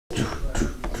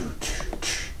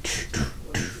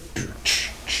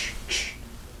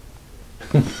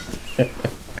Hey,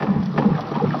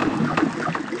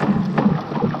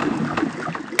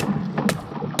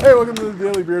 welcome to the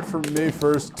Daily Beard for May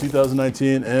 1st,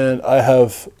 2019, and I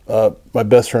have my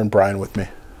best friend Brian with me.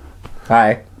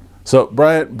 Hi. So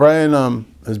Brian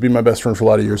has been my best friend for a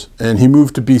lot of years, and he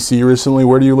moved to BC recently.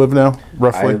 Where do you live now,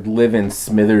 roughly? I live in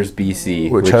Smithers,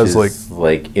 BC, which has is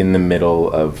like in the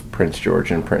middle of Prince George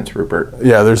and Prince Rupert.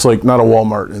 Yeah, there's like not a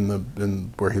Walmart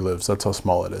in where he lives. That's how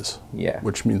small it is. Yeah.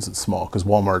 Which means it's small because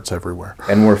Walmart's everywhere.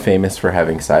 And we're famous for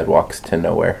having sidewalks to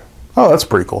nowhere. Oh, that's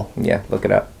pretty cool. Yeah, look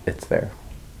it up. It's there.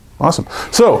 Awesome.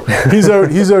 So he's out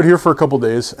here for a couple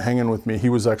days hanging with me. He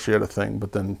was actually at a thing,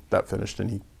 but then that finished and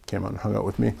he came out and hung out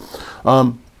with me.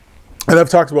 And I've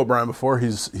talked about Brian before.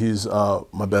 He's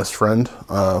my best friend,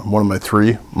 one of my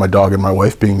three, my dog and my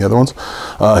wife being the other ones.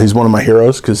 He's one of my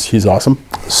heroes because he's awesome.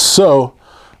 So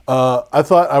I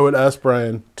thought I would ask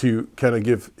Brian to kind of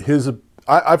give his,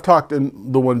 I've talked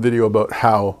in the one video about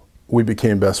how we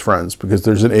became best friends because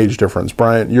there's an age difference.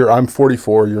 Brian, I'm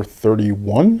 44, you're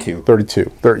 31?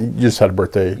 32. You just had a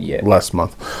birthday last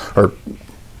month, or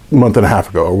a month and a half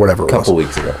ago, or whatever it was. A couple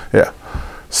weeks ago. Yeah.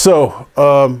 So,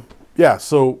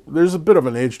 so there's a bit of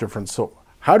an age difference. So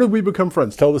how did we become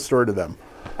friends? Tell the story to them.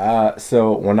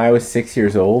 So when I was 6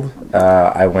 years old,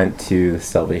 I went to the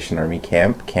Salvation Army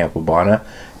camp, Camp Wabana,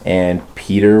 and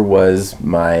Peter was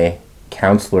my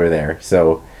counselor there.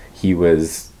 So he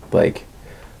was like,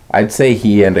 I'd say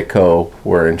he and a co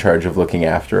were in charge of looking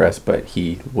after us, but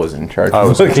he was in charge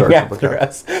of looking after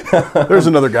us. There's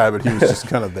another guy, but he was just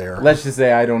kind of there. Let's just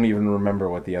say I don't even remember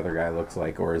what the other guy looks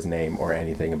like or his name or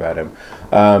anything about him.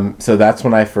 So that's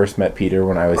when I first met Peter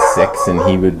when I was 6, and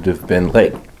he would have been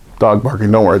like... Dog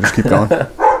barking, don't worry, just keep going.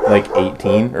 Like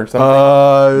 18 or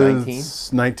something? 19?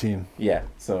 19. Yeah,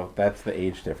 so that's the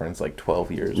age difference, like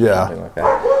 12 years or something like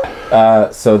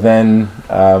that. So then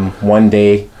one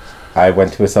day... I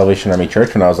went to a Salvation Army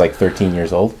church when I was like 13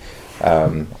 years old,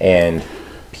 and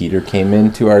Peter came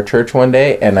into our church one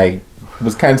day, and I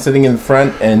was kind of sitting in the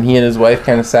front, and he and his wife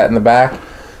kind of sat in the back,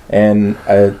 and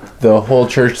the whole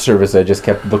church service I just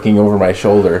kept looking over my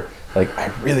shoulder, like, I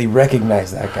really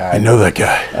recognize that guy. I know that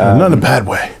guy, not in a bad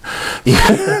way.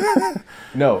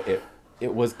 No,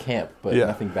 it was camp, but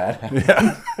nothing bad happened.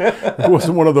 Yeah, it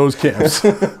wasn't one of those camps.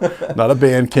 Not a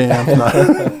band camp,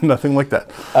 nothing like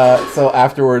that. So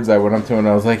afterwards, I went up to him and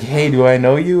I was like, "Hey, do I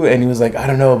know you?" And he was like, "I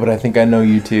don't know, but I think I know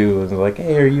you too." And I was like,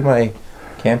 "Hey, are you my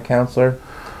camp counselor?"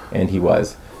 And he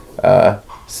was.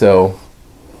 So,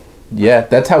 yeah,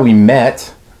 that's how we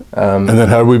met. And then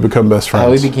how did we become best friends?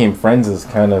 How we became friends is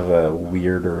kind of a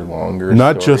weirder, longer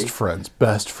Not story. just friends,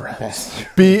 best friends.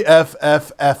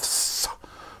 BFFFs.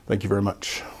 Thank you very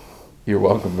much. You're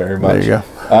welcome very much. There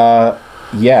you go.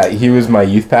 Yeah, he was my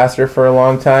youth pastor for a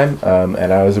long time,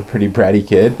 and I was a pretty bratty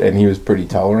kid, and he was pretty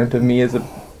tolerant of me as a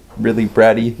really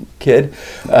bratty kid.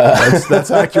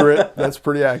 That's accurate. That's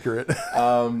pretty accurate.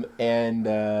 I,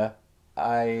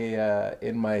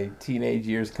 in my teenage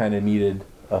years, kind of needed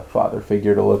a father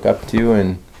figure to look up to,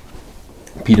 and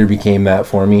Peter became that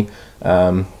for me.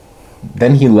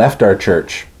 Then he left our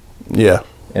church. Yeah.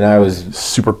 And I was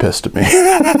super pissed at me.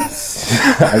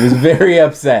 I was very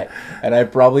upset, and I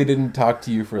probably didn't talk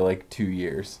to you for like 2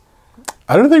 years.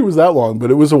 I don't think it was that long,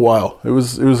 but it was a while. It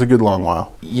was a good long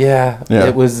while. Yeah.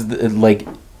 It was like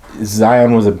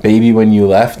Zion was a baby when you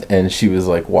left, and she was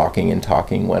like walking and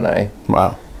talking when I...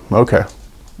 Wow. Okay.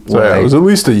 So yeah, it was at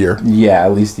least a year. Yeah,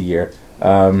 at least a year.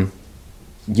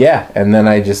 Yeah, and then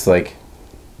I just like...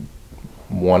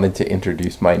 wanted to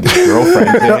introduce my new girlfriend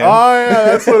to him. Oh yeah,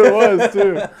 that's what it was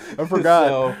too. I forgot.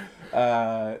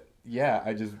 So, yeah,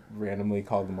 I just randomly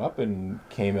called him up and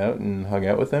came out and hung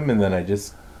out with him, and then I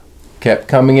just kept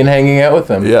coming and hanging out with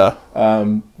him. Yeah.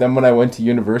 Then when I went to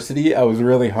university, I was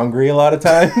really hungry a lot of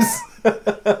times.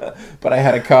 But I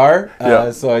had a car,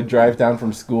 so I'd drive down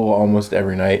from school almost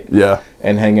every night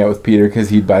and hang out with Peter because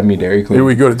he'd buy me Dairy Queen. Here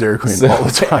we go to Dairy Queen all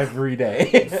the time. Every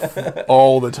day.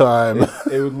 All the time.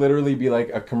 It would literally be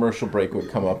like a commercial break would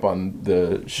come up on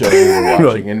the show we were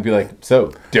watching and be like,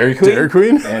 so, Dairy Queen? Dairy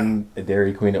Queen? And a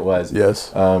Dairy Queen it was.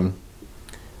 Yes.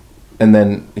 And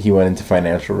then he went into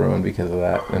financial ruin because of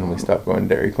that, and we stopped going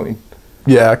to Dairy Queen.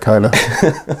 Yeah, kind of.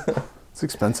 It's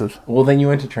expensive. Well, then you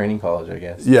went to training college, I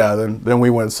guess. Yeah, then we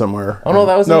went somewhere. Oh, no,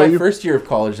 that was in my first year of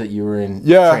college that you were in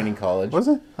training college. Was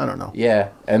it? I don't know. Yeah,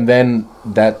 and then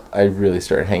I really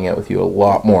started hanging out with you a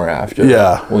lot more after.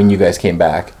 When you guys came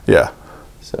back. Yeah.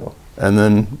 So. And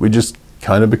then we just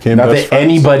kind of became best friends. Not that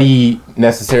anybody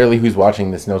necessarily who's watching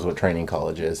this knows what training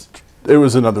college is. It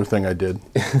was another thing I did.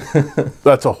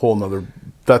 That's a whole nother...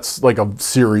 That's like a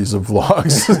series of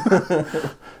vlogs.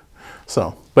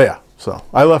 So, but yeah. So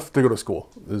I left to go to school.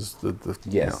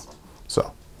 Yes.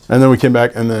 So, and then we came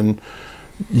back, and then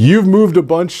you've moved a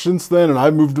bunch since then, and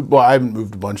I've moved. Well, I haven't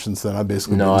moved a bunch since then. I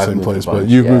basically moved the same place, but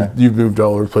you've moved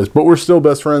all over the place. But we're still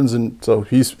best friends, and so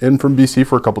he's in from BC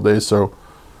for a couple days. So,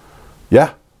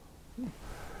 yeah.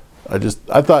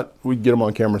 I thought we'd get him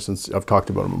on camera since I've talked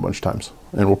about him a bunch of times,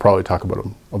 and we'll probably talk about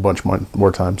him a bunch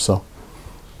more times. So,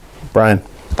 Brian,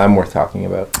 I'm worth talking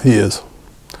about. He is.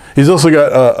 He's also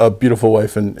got a beautiful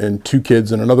wife and 2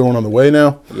 kids and another one on the way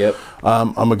now. Yep.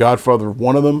 I'm a godfather of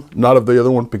one of them, not of the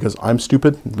other one because I'm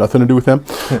stupid. Nothing to do with him.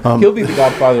 He'll be the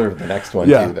godfather of the next one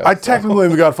too, though. I technically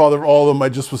am the godfather of all of them. I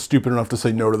just was stupid enough to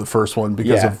say no to the first one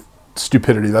because of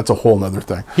stupidity. That's a whole nother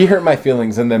thing. He hurt my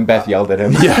feelings, and then Beth yelled at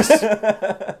him. Yes.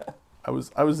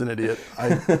 I was an idiot.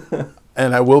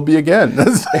 And I will be again.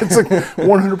 It's a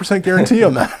 100% guarantee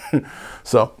on that.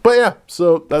 So, but yeah,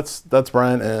 so that's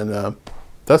Brian, and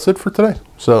that's it for today.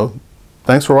 So,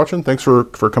 thanks for watching. Thanks for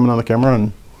coming on the camera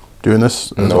and doing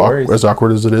this as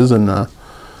awkward as it is. And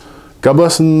God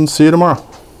bless, and see you tomorrow.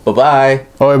 Bye-bye.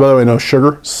 Oh, yeah, by the way, no,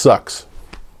 sugar sucks.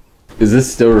 Is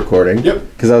this still recording? Yep.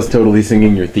 Because I was totally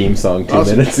singing your theme song 2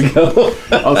 minutes ago.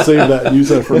 I'll save that and use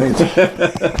that for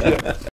later.